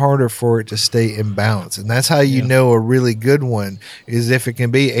harder and harder for it to stay in balance. And that's how you know a really good one is if it can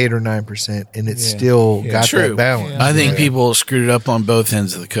be 8 or 9% and it's still got that balance. I think people screwed it up on both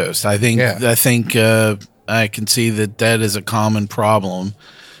ends of the coast. I think I can see that is a common problem,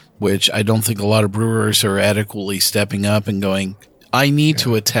 which I don't think a lot of brewers are adequately stepping up and going, I need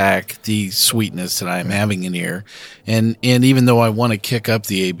to attack the sweetness that I'm having in here. And even though I want to kick up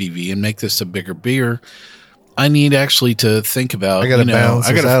the ABV and make this a bigger beer, I need actually to think about. I gotta balance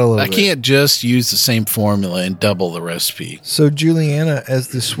this out a little I bit. can't just use the same formula and double the recipe. So, Juliana, as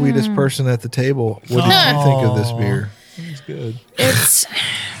the sweetest person at the table, what did you think of this beer? It's good. It's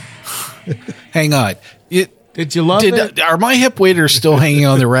Hang on. Did you love it? Are my hip waders still hanging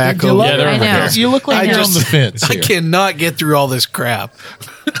on the rack? Did you love Yeah, it? they're over I know. here. You look like you're on the fence. I here. cannot get through all this crap.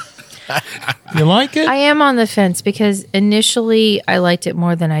 You like it? I am on the fence because initially I liked it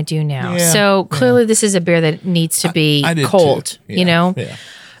more than I do now. Yeah, So clearly this is a beer that needs to be I did cold, too. you know? Yeah.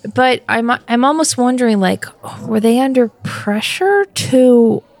 But I'm almost wondering, like, were they under pressure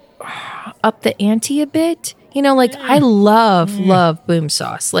to up the ante a bit? You know, like I love boom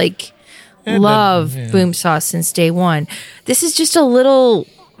sauce. Like love boom sauce since day one. This is just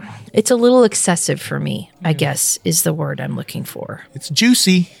it's a little excessive for me, I guess is the word I'm looking for. It's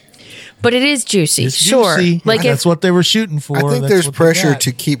juicy. But it is juicy, It's sure. juicy. Like that's what they were shooting for. I think That's there's what they pressure got.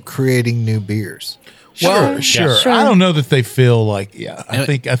 to keep creating new beers. Sure. Sure. I don't know that they feel like. Yeah, I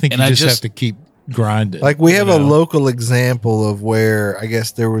think you and I just have just- to keep grinding. Like we have you a know? local example of where I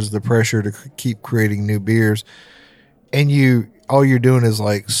guess there was the pressure to keep creating new beers, and all you're doing is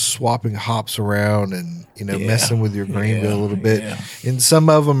like swapping hops around and messing with your grain bill a little bit. yeah. And some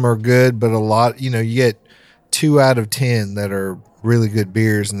of them are good, but a lot you get 2 out of 10 that are really good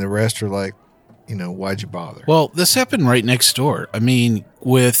beers, and the rest are like, why'd you bother? Well, this happened right next door. I mean,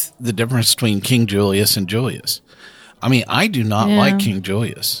 with the difference between King Julius and Julius. I mean, I do not Yeah. like King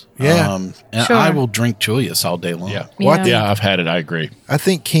Julius. Yeah. And Sure. I will drink Julius all day long. Yeah. Well, I Yeah, I've had it. I agree. I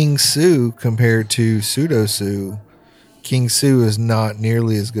think King Sue compared to Pseudo Sue, King Sue is not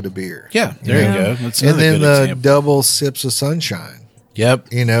nearly as good a beer. Yeah, there you go. That's And another then good the example. double sips of sunshine, Yep.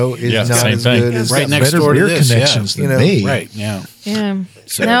 is Yeah, not same as thing. good as Right next Better door to beer this. connections Yeah. than me. Right. Yeah. Yeah.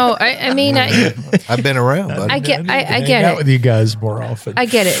 So- No, I mean, I I've been around, buddy. I get I I need to get hang out it. with you guys more often. I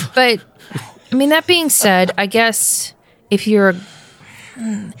get it. But I mean, that being said, I guess if you're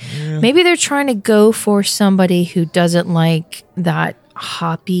maybe they're trying to go for somebody who doesn't like that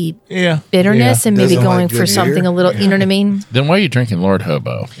hoppy yeah, bitterness and maybe Doesn't like going good for something beer. a little, you know what I mean? Then why are you drinking Lord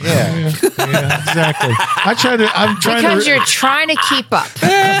Hobo? Yeah. yeah, exactly. I'm trying Because to you're trying to keep up.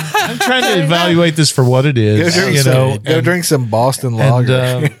 I'm trying to evaluate this for what it Go is. drink, and, drink some Boston and,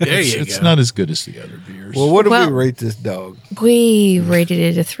 Lager. There you it's go. not as good as the other beers. well, what do Well- we rate this dog? We rated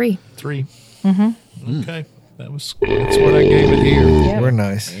it a 3. 3. Mm-hmm. Okay, that's what I gave it here. We're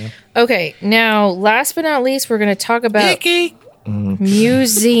nice. Okay, now last but not least, we're going to talk about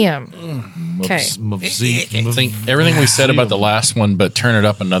museum. Okay. I think everything we said about the last one, but turn it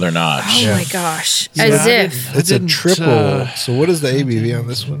up another notch. Oh my gosh. As if. It's a triple. So what is the ABV on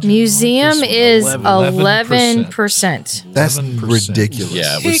this one? Museum is 11%. 11%. That's 11%. ridiculous.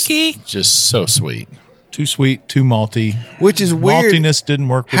 Yeah, it was just so sweet. Too sweet, too malty. Which is weird. Maltiness didn't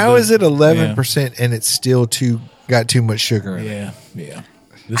work. With How the- is it 11% and it's still got too much sugar in it? Yeah, yeah.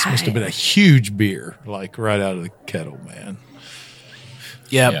 This must have been a huge beer, like right out of the kettle, man.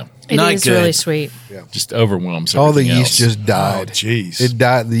 Yep. Yeah. It Not is good. really sweet. Just overwhelms All the everything yeast else. just died. Oh, jeez. It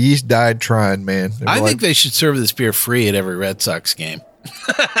died. The yeast died trying, man. They were I like, think they should serve this beer free at every Red Sox game.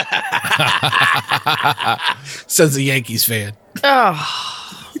 Says the Yankees fan.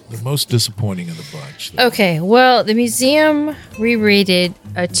 The most disappointing of the bunch. though. Okay, well, the museum re-rated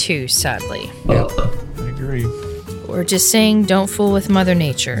a 2, sadly. I agree. We're just saying don't fool with Mother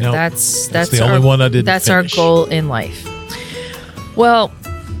Nature. Nope. That's the only one I didn't That's finish. our goal in life. Well,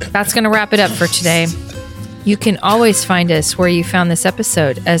 that's going to wrap it up for today. You can always find us where you found this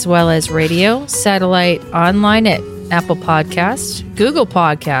episode, as well as radio, satellite, online at Apple Podcast, Google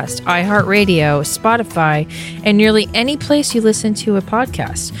Podcast, iHeartRadio, Spotify, and nearly any place you listen to a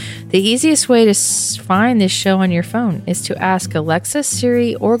podcast. The easiest way to find this show on your phone is to ask Alexa,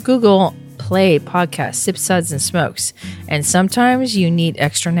 Siri, or Google play podcast Sips, Suds, and Smokes. And sometimes you need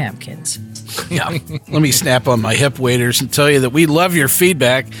extra napkins. Yeah. Let me snap on my hip waders and tell you that we love your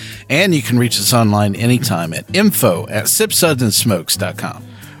feedback, and you can reach us online anytime at info@sipsudsandsmokes.com.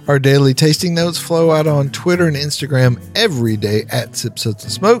 our daily tasting notes flow out on Twitter and Instagram every day at Sips, Suds,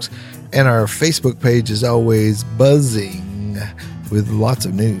 and Smokes. And our Facebook page is always buzzing with lots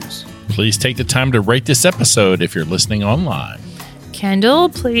of news. Please take the time to rate this episode if you're listening online. Kendall,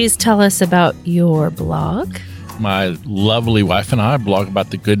 please tell us about your blog. My lovely wife and I blog about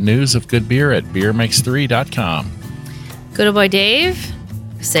the good news of good beer at beermakes3.com. Good old boy Dave,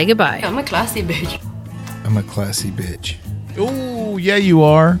 say goodbye. I'm a classy bitch. I'm a classy bitch. Oh, yeah, you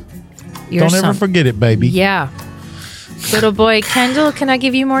are. You're Don't ever some- forget it, baby. Yeah. Good old boy Kendall, can I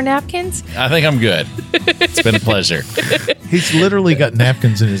give you more napkins? I think I'm good. It's been a pleasure. He's literally got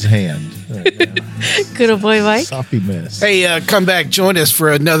napkins in his hand, Good old boy, Mike. Soppy mess. Hey, come back. Join us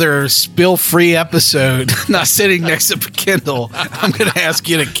for another spill-free episode. Not sitting next to Kendall. I'm going to ask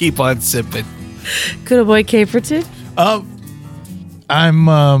you to keep on sipping. Good old boy, Caperton. I'm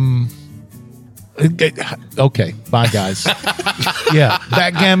okay. Bye, guys. Yeah,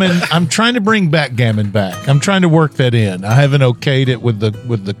 backgammon. I'm trying to bring backgammon back. I'm trying to work that in. I haven't okayed it with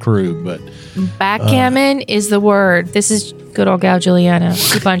the crew, but Backgammon is the word. This is good old gal Juliana.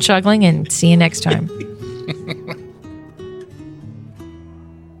 Keep on chuggling and see you next time.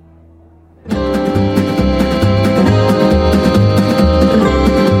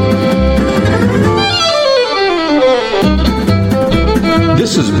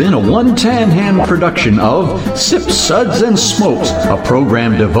 This has been a One Tan Hand production of Sips, Suds, and Smokes, a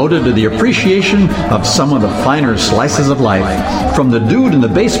program devoted to the appreciation of some of the finer slices of life. From the Dude in the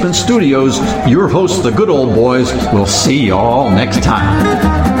Basement Studios, your hosts, the Good Old Boys, will see y'all next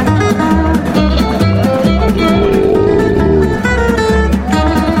time.